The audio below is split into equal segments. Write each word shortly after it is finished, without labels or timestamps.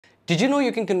Did you know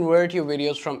you can convert your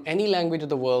videos from any language of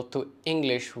the world to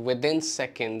English within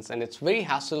seconds, and it's very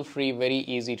hassle-free, very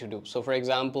easy to do. So for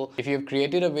example, if you've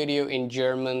created a video in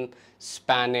German,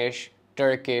 Spanish,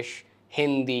 Turkish,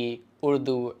 Hindi,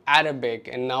 Urdu, Arabic,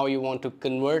 and now you want to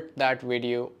convert that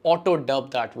video, auto-dub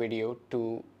that video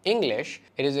to English,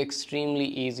 it is extremely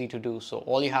easy to do. So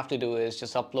all you have to do is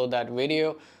just upload that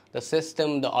video. The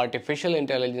system, the artificial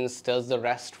intelligence does the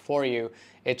rest for you.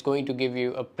 It's going to give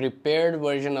you a prepared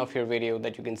version of your video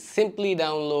that you can simply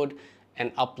download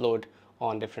and upload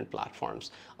on different platforms.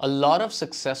 A lot of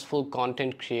successful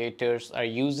content creators are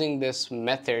using this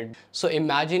method. So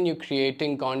imagine you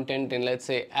creating content in, let's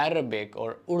say, Arabic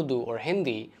or Urdu or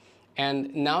Hindi,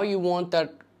 and now you want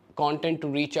that content to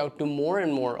reach out to more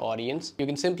and more audience. You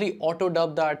can simply auto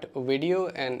dub that video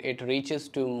and it reaches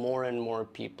to more and more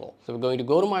people. So we're going to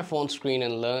go to my phone screen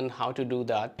and learn how to do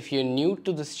that. If you're new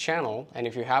to this channel and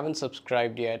if you haven't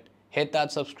subscribed yet, hit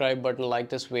that subscribe button, like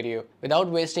this video. Without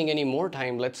wasting any more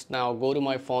time, let's now go to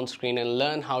my phone screen and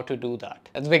learn how to do that.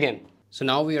 Let's begin. So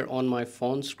now we are on my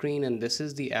phone screen, and this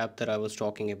is the app that I was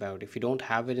talking about. If you don't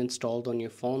have it installed on your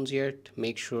phones yet,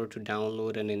 make sure to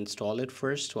download and install it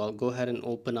first. So I'll go ahead and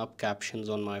open up Captions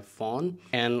on my phone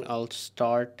and I'll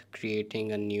start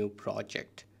creating a new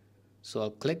project. So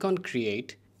I'll click on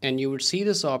create, and you would see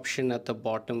this option at the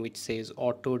bottom which says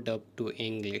auto dub to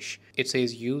English. It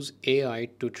says use AI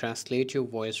to translate your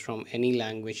voice from any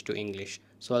language to English.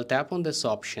 So I'll tap on this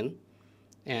option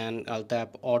and I'll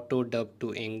tap auto dub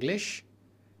to English,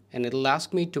 and it'll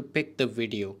ask me to pick the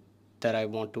video that I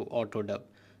want to auto dub.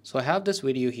 So I have this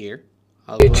video here.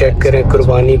 So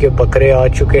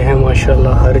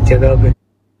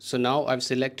now I've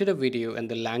selected a video, and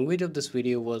the language of this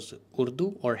video was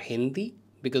Urdu or Hindi,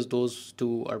 because those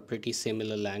two are pretty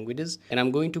similar languages, and I'm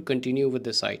going to continue with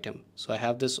this item. So I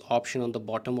have this option on the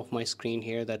bottom of my screen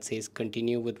here that says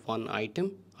continue with one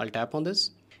item. I'll tap on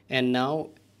this, and now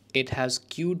it has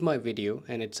queued my video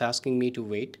and it's asking me to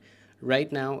wait.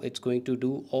 Right now it's going to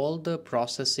do all the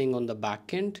processing on the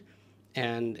back end,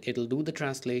 and it'll do the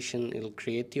translation, it'll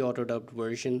create the auto-dubbed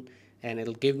version, and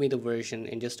it'll give me the version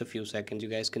in just a few seconds. You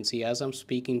guys can see as I'm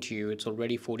speaking to you, it's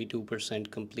already 42%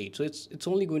 complete. So it's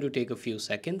only going to take a few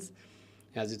seconds,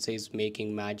 as it says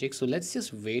making magic. So let's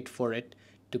just wait for it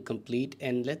to complete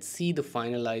and let's see the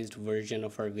finalized version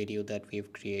of our video that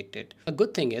we've created. A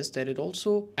good thing is that it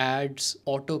also adds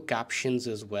auto captions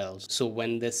as well. So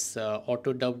when this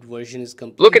auto dubbed version is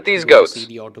complete, look at these goats.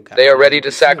 They are ready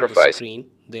to sacrifice.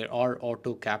 There are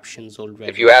auto captions already.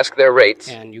 If you ask their rates,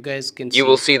 and you guys can you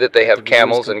will see that they have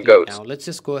camels and goats. Now let's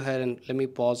just go ahead and let me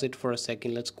pause it for a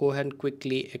second. Let's go ahead and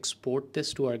quickly export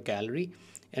this to our gallery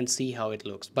and see how it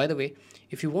looks. By the way,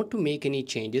 if you want to make any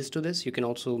changes to this, you can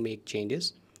also make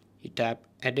changes. You tap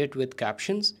edit with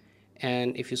captions,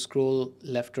 and if you scroll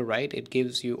left or right, it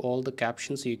gives you all the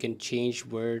captions, so you can change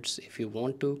words if you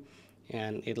want to,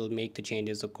 and it'll make the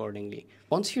changes accordingly.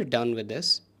 Once you're done with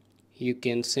this, you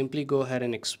can simply go ahead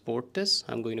and export this.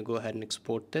 I'm going to go ahead and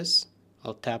export this.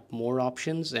 I'll tap more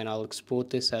options and I'll export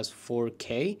this as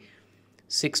 4K,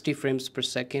 60 frames per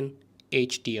second,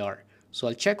 HDR. So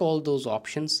I'll check all those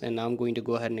options, and now I'm going to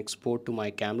go ahead and export to my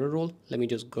camera roll. Let me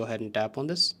just go ahead and tap on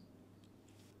this.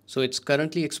 So it's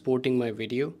currently exporting my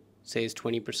video. It says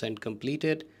 20%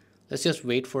 completed. Let's just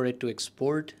wait for it to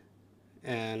export,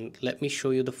 and let me show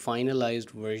you the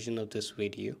finalized version of this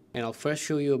video. And I'll first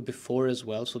show you a before as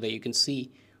well, so that you can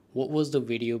see what was the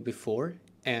video before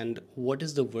and what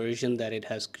is the version that it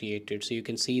has created. So you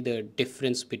can see the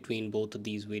difference between both of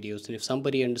these videos. And if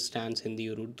somebody understands Hindi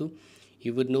or Urdu,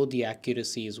 you would know the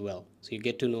accuracy as well. So you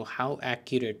get to know how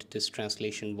accurate this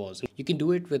translation was. You can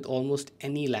do it with almost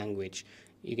any language.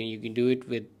 You can do it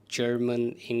with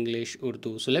German, English,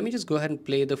 Urdu. So let me just go ahead and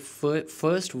play the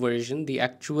first version, the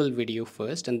actual video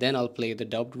first, and then I'll play the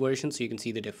dubbed version so you can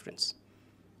see the difference.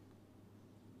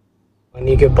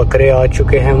 पानी के बकरे आ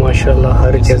चुके हैं माशाल्लाह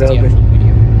हर जगह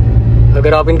पे।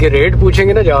 अगर आप इनके रेट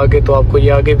पूछेंगे ना जाके, तो आपको ये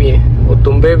आगे भी हैं, वो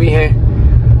दुम्बे भी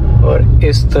हैं और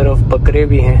इस तरफ बकरे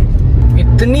भी हैं।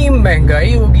 इतनी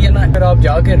महंगाई हो गई है ना, अगर आप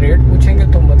जाके रेट पूछेंगे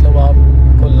तो मतलब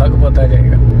आपको लग पता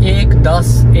जाएगा। 1,10,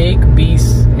 1,20,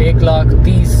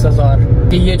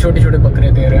 1,30,000 ये छोटे छोटे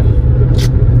बकरे दे रहे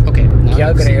हैं। Okay,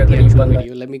 क्या करेगा गरीब बंदा?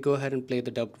 Let me go ahead and play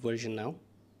the dubbed version now.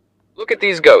 Look at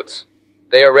these goats.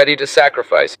 They are ready to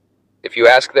sacrifice. If you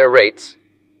ask their rates,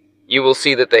 you will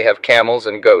see that they have camels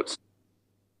and goats.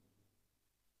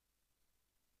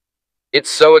 It's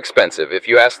so expensive. If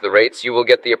you ask the rates, you will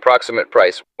get the approximate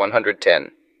price,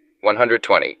 110,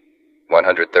 120,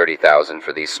 130,000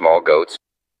 for these small goats.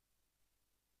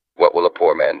 What will a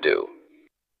poor man do?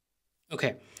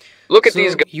 Okay. Look at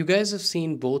these goats. You guys have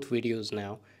seen both videos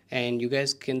now, and you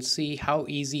guys can see how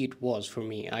easy it was for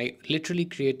me. I literally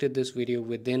created this video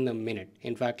within a minute,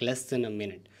 in fact less than a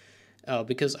minute,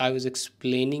 because I was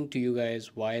explaining to you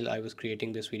guys while I was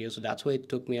creating this video. So that's why it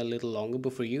took me a little longer,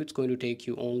 but for you it's going to take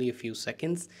you only a few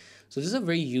seconds. So this is a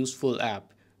very useful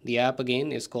app. The app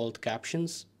again is called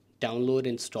Captions. Download,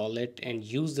 install it, and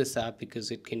use this app because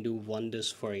it can do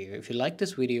wonders for you. If you like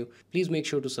this video, please make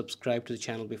sure to subscribe to the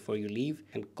channel before you leave,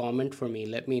 and comment for me.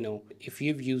 Let me know if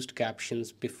you've used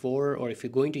Captions before, or if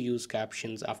you're going to use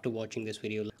Captions after watching this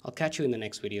video. I'll catch you in the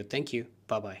next video. Thank you.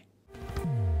 Bye bye.